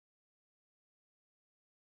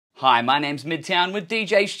Hi, my name's Midtown with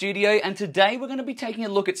DJ.Studio, and today we're going to be taking a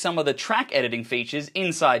look at some of the track editing features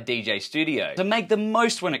inside DJ.Studio. To make the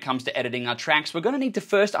most when it comes to editing our tracks, we're going to need to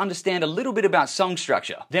first understand a little bit about song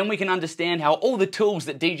structure. Then we can understand how all the tools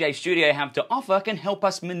that DJ.Studio have to offer can help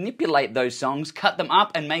us manipulate those songs, cut them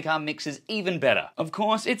up, and make our mixes even better. Of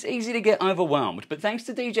course, it's easy to get overwhelmed, but thanks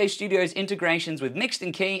to DJ.Studio's integrations with Mixed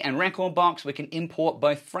and Key and Rekordbox, we can import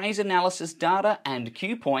both phrase analysis data and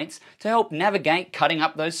cue points to help navigate cutting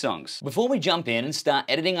up those songs. Before we jump in and start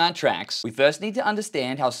editing our tracks, we first need to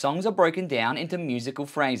understand how songs are broken down into musical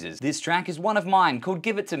phrases. This track is one of mine called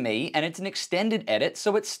Give It To Me, and it's an extended edit,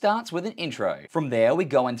 so it starts with an intro. From there, we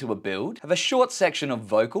go into a build, have a short section of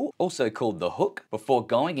vocal, also called the hook, before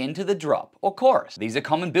going into the drop, or chorus. These are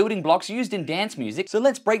common building blocks used in dance music, so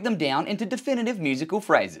let's break them down into definitive musical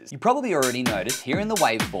phrases. You probably already noticed here in the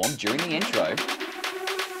waveform during the intro,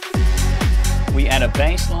 we add a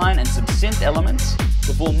bass line and some synth elements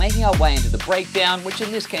before making our way into the breakdown, which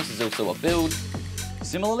in this case is also a build.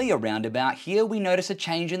 Similarly, around about here, we notice a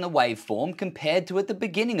change in the waveform compared to at the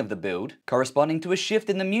beginning of the build, corresponding to a shift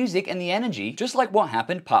in the music and the energy, just like what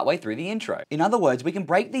happened partway through the intro. In other words, we can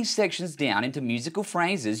break these sections down into musical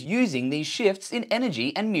phrases using these shifts in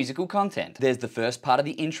energy and musical content. There's the first part of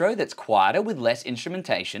the intro that's quieter with less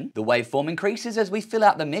instrumentation. The waveform increases as we fill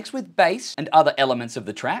out the mix with bass and other elements of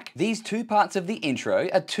the track. These two parts of the intro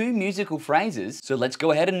are two musical phrases, so let's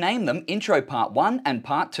go ahead and name them Intro Part 1 and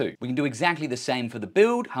Part 2. We can do exactly the same for the build.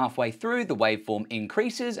 Halfway through, the waveform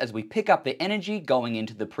increases as we pick up the energy going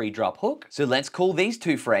into the pre-drop hook. So let's call these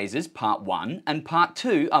two phrases Part 1 and Part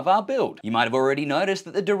 2 of our build. You might have already noticed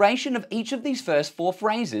that the duration of each of these first four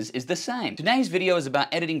phrases is the same. Today's video is about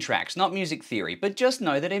editing tracks, not music theory, but just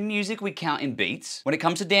know that in music we count in beats. When it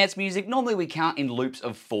comes to dance music, normally we count in loops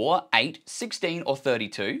of 4, 8, 16, or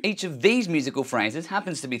 32. Each of these musical phrases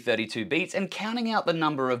happens to be 32 beats, and counting out the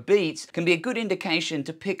number of beats can be a good indication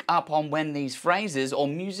to pick up on when these phrases or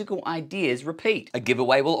musical ideas repeat. A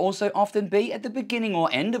giveaway will also often be at the beginning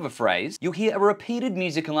or end of a phrase. You'll hear a repeated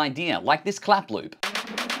musical idea, like this clap loop.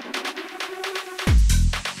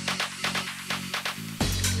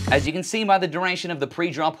 As you can see by the duration of the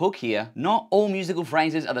pre-drop hook here, not all musical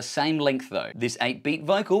phrases are the same length though. This 8-beat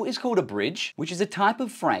vocal is called a bridge, which is a type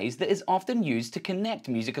of phrase that is often used to connect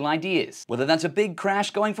musical ideas. Whether that's a big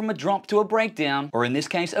crash going from a drop to a breakdown, or in this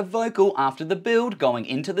case a vocal after the build going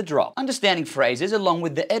into the drop. Understanding phrases along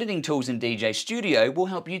with the editing tools in DJ.Studio will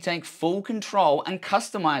help you take full control and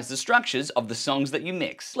customize the structures of the songs that you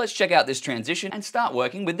mix. Let's check out this transition and start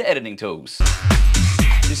working with the editing tools.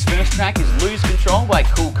 This first track is Lose Control by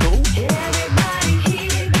Cool Cool.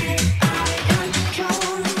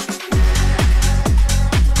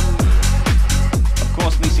 Of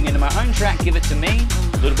course, mixing into my own track, Give It To Me.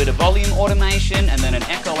 A little bit of volume automation and then an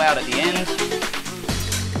echo out at the end.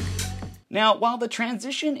 Now, while the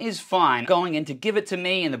transition is fine, going into Give It To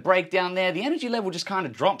Me and the breakdown there, the energy level just kind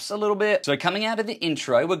of drops a little bit. So coming out of the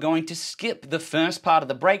intro, we're going to skip the first part of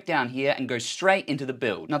the breakdown here and go straight into the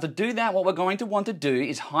build. Now to do that, what we're going to want to do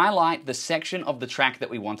is highlight the section of the track that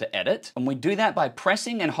we want to edit. And we do that by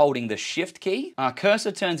pressing and holding the Shift key. Our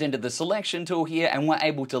cursor turns into the selection tool here, and we're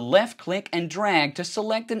able to left click and drag to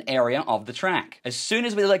select an area of the track. As soon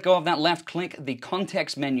as we let go of that left click, the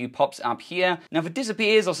context menu pops up here. Now if it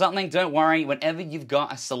disappears or something, don't worry. Whenever you've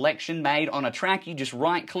got a selection made on a track, you just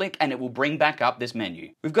right click and it will bring back up this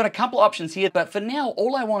menu. We've got a couple options here, but for now,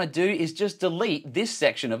 all I want to do is just delete this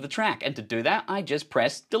section of the track. And to do that, I just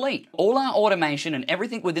press delete. All our automation and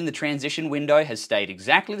everything within the transition window has stayed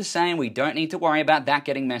exactly the same. We don't need to worry about that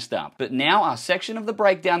getting messed up. But now our section of the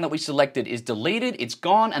breakdown that we selected is deleted, it's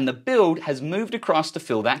gone, and the build has moved across to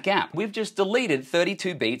fill that gap. We've just deleted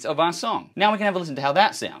 32 beats of our song. Now we can have a listen to how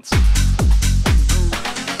that sounds.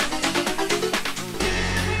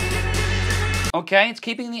 Okay, it's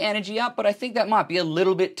keeping the energy up, but I think that might be a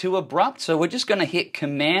little bit too abrupt, so we're just gonna hit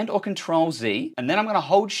Command or Control Z, and then I'm gonna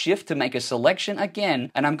hold Shift to make a selection again,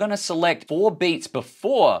 and I'm gonna select 4 beats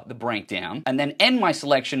before the breakdown, and then end my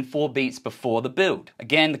selection 4 beats before the build.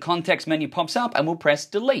 Again, the context menu pops up, and we'll press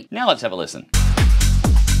Delete. Now let's have a listen.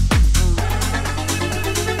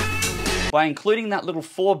 By including that little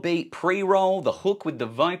 4-beat pre-roll, the hook with the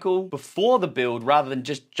vocal, before the build rather than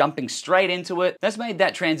just jumping straight into it, that's made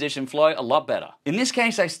that transition flow a lot better. In this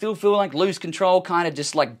case, I still feel like Lose Control kind of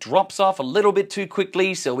just like drops off a little bit too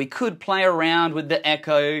quickly, so we could play around with the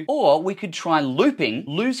echo, or we could try looping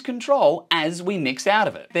Lose Control as we mix out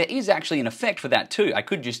of it. There is actually an effect for that too. I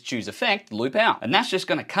could just choose Effect, Loop Out, and that's just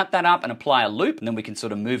gonna cut that up and apply a loop, and then we can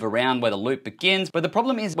sort of move around where the loop begins, but the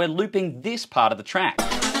problem is we're looping this part of the track.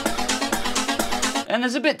 And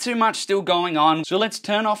there's a bit too much still going on, so let's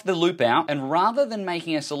turn off the loop out, and rather than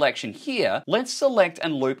making a selection here, let's select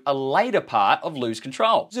and loop a later part of Lose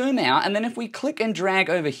Control. Zoom out, and then if we click and drag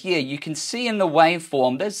over here, you can see in the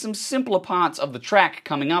waveform there's some simpler parts of the track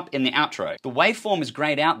coming up in the outro. The waveform is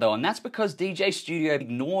grayed out though, and that's because DJ.Studio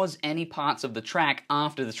ignores any parts of the track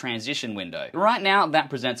after the transition window. Right now, that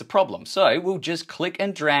presents a problem, so we'll just click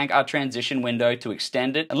and drag our transition window to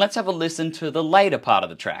extend it, and let's have a listen to the later part of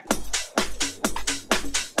the track.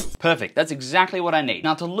 Perfect, that's exactly what I need.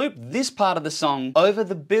 Now to loop this part of the song over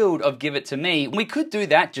the build of Give It To Me, we could do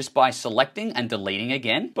that just by selecting and deleting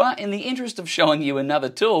again, but in the interest of showing you another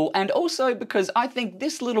tool, and also because I think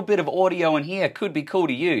this little bit of audio in here could be cool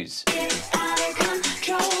to use.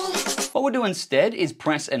 What we'll do instead is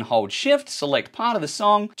press and hold Shift, select part of the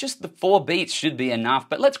song. Just the 4 beats should be enough,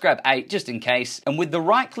 but let's grab 8 just in case. And with the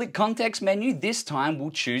right-click context menu, this time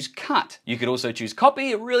we'll choose Cut. You could also choose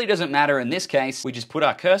Copy, it really doesn't matter in this case. We just put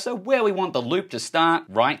our cursor where we want the loop to start,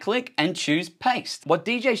 right-click, and choose Paste. What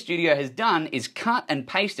DJ.Studio has done is cut and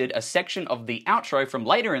pasted a section of the outro from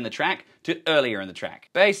later in the track to earlier in the track.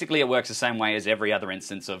 Basically, it works the same way as every other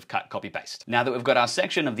instance of cut, copy, paste. Now that we've got our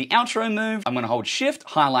section of the outro move, I'm gonna hold Shift,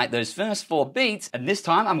 highlight those first 4 beats, and this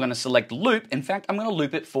time I'm gonna select Loop. In fact, I'm gonna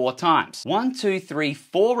loop it 4 times. 1, 2, 3,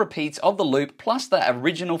 4 repeats of the loop plus the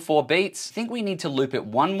original 4 beats. I think we need to loop it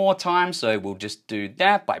 1 more time, so we'll just do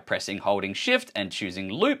that by holding Shift and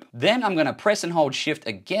choosing Loop. Then I'm gonna press and hold Shift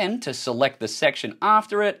again to select the section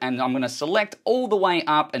after it, and I'm gonna select all the way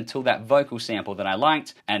up until that vocal sample that I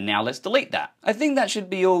liked, and now let's delete that. I think that should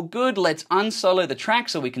be all good. Let's unsolo the track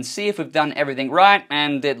so we can see if we've done everything right,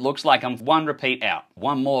 and it looks like I'm 1 repeat out.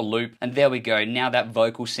 1 more loop, and there we go. Now that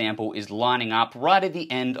vocal sample is lining up right at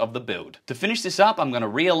the end of the build. To finish this up, I'm gonna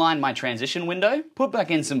realign my transition window, put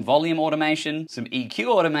back in some volume automation, some EQ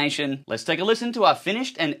automation. Let's take a listen to our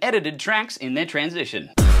finished and edited tracks in their transition.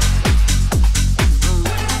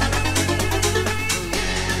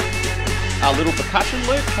 Our little percussion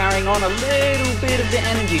loop carrying on a little bit of the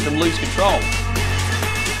energy from Lose Control.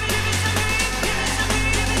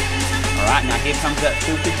 Alright, now here comes that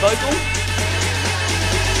filtered vocal.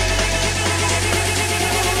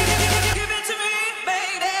 Give it to me,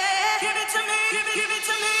 baby. Give it to me, give it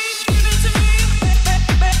to me, give it to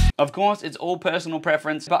me, baby. Of course, it's all personal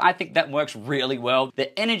preference, but I think that works really well.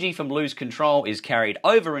 The energy from Lose Control is carried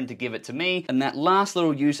over into Give It To Me, and that last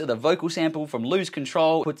little use of the vocal sample from Lose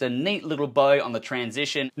Control puts a neat little bow on the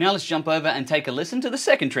transition. Now let's jump over and take a listen to the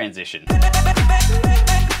second transition.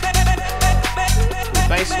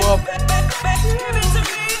 Bass swap.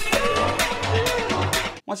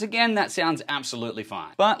 Once again, that sounds absolutely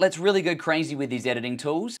fine. But let's really go crazy with these editing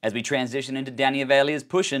tools. As we transition into Danny Avelia's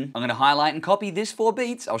Pushin', I'm gonna highlight and copy this 4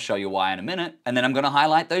 beats, I'll show you why in a minute, and then I'm gonna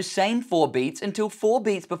highlight those same 4 beats until 4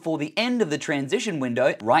 beats before the end of the transition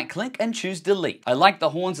window, right-click and choose Delete. I like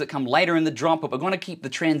the horns that come later in the drop, but we're gonna keep the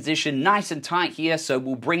transition nice and tight here, so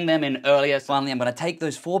we'll bring them in earlier. Finally, I'm gonna take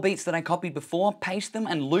those 4 beats that I copied before, paste them,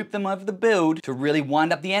 and loop them over the build to really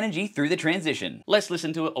wind up the energy through the transition. Let's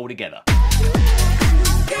listen to it all together.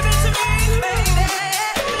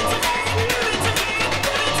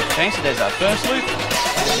 Okay, so there's our first loop.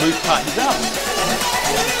 The loop tightens up.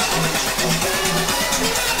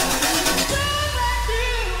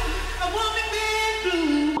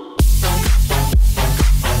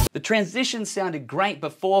 The transitions sounded great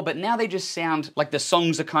before, but now they just sound like the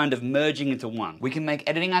songs are kind of merging into one. We can make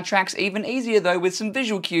editing our tracks even easier though with some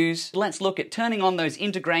visual cues. Let's look at turning on those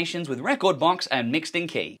integrations with Rekordbox and Mixed in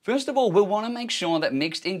Key. First of all, we'll want to make sure that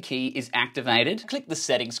Mixed in Key is activated. Click the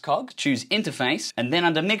settings cog, choose interface, and then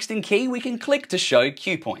under Mixed in Key, we can click to show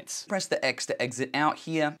cue points. Press the X to exit out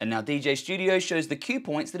here, and now DJ.Studio shows the cue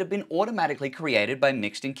points that have been automatically created by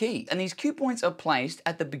Mixed in Key. And these cue points are placed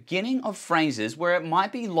at the beginning of phrases where it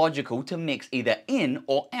might be logical to mix either in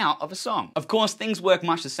or out of a song. Of course, things work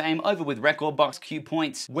much the same over with Rekordbox cue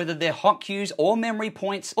points. Whether they're hot cues or memory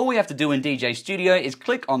points, all we have to do in DJ.Studio is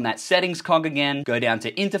click on that settings cog again, go down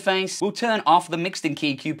to interface, we'll turn off the Mixed in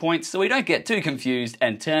Key cue points so we don't get too confused,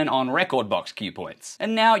 and turn on Rekordbox cue points.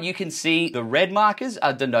 And now you can see the red markers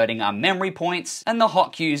are denoting our memory points, and the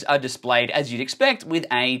hot cues are displayed as you'd expect with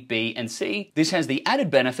A, B, and C. This has the added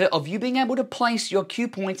benefit of you being able to place your cue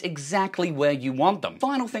points exactly where you want them.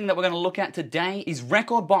 Final thing that we're going to look at today is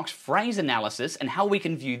Rekordbox phrase analysis and how we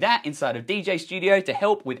can view that inside of DJ.Studio to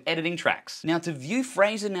help with editing tracks. Now, to view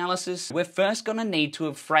phrase analysis, we're first going to need to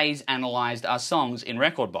have phrase analyzed our songs in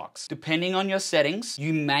Rekordbox. Depending on your settings,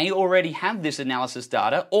 you may already have this analysis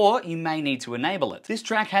data, or you may need to enable it. This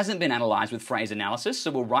track hasn't been analyzed with phrase analysis,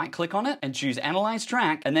 so we'll right click on it and choose Analyze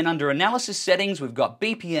Track, and then under Analysis Settings, we've got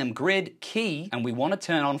BPM Grid, Key, and we want to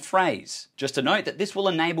turn on Phrase. Just to note that this will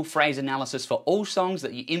enable phrase analysis for all songs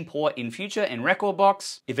that you import in future in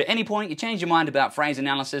Rekordbox. If at any point you change your mind about phrase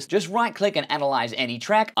analysis, just right click and analyze any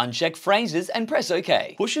track, uncheck phrases, and press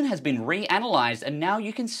OK. Push-in has been reanalyzed, and now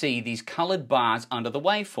you can see these colored bars under the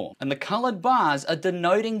waveform. And the colored bars are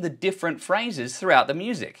denoting the different phrases throughout the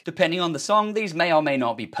music. Depending on the song, these may or may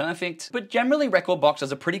not be perfect, but generally Rekordbox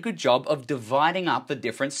does a pretty good job of dividing up the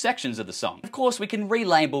different sections of the song. Of course, we can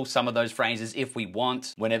relabel some of those phrases if we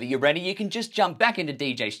want. Whenever you're ready, you can just jump back into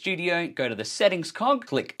DJ.Studio, go to the settings cog,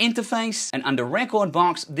 click interface, and under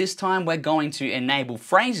Rekordbox, this time we're going to enable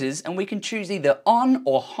phrases, and we can choose either on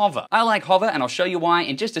or hover. I like hover, and I'll show you why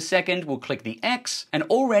in just a second. We'll click the X, and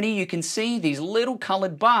already you can see these little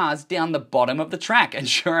colored bars down the bottom of the track, and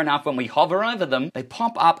sure enough, when we hover over them, they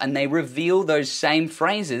pop up and they reveal those same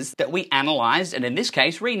phrases that we analyzed, and in this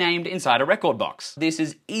case, renamed inside a Rekordbox. This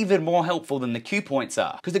is even more helpful than the cue points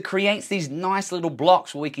are, because it creates these nice little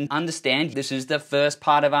blocks where we can understand this is the first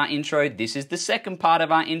part of our intro, this is the second part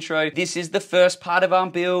of our intro, this is the first part of our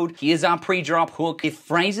build, here's our pre-drop hook. If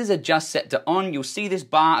phrases are just set to on, you'll see this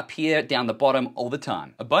bar appear down the bottom all the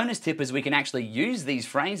time. A bonus tip is we can actually use these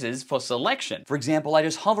phrases for selection. For example, I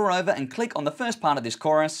just hover over and click on the first part of this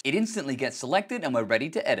chorus, it instantly gets selected and we're ready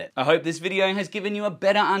to edit. I hope this video has given you a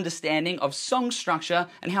better understanding of song structure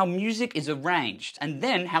and how music is arranged, and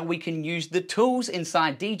then how we can use the tools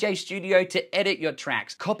inside DJ.Studio to edit your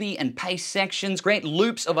tracks, copy and paste sections, create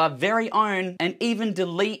loops of our very own, and even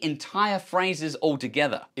delete entire phrases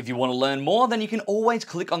altogether. If you want to learn more, then you can always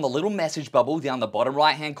click on the little message bubble down the bottom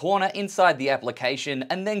right hand corner inside the application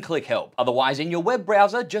and then click help. Otherwise, in your web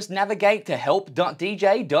browser, just navigate to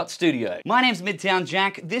help.dj.studio. My name's Midtown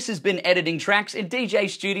Jack, this has been Editing Tracks in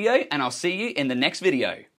DJ.Studio, and I'll see you in the next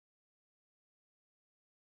video.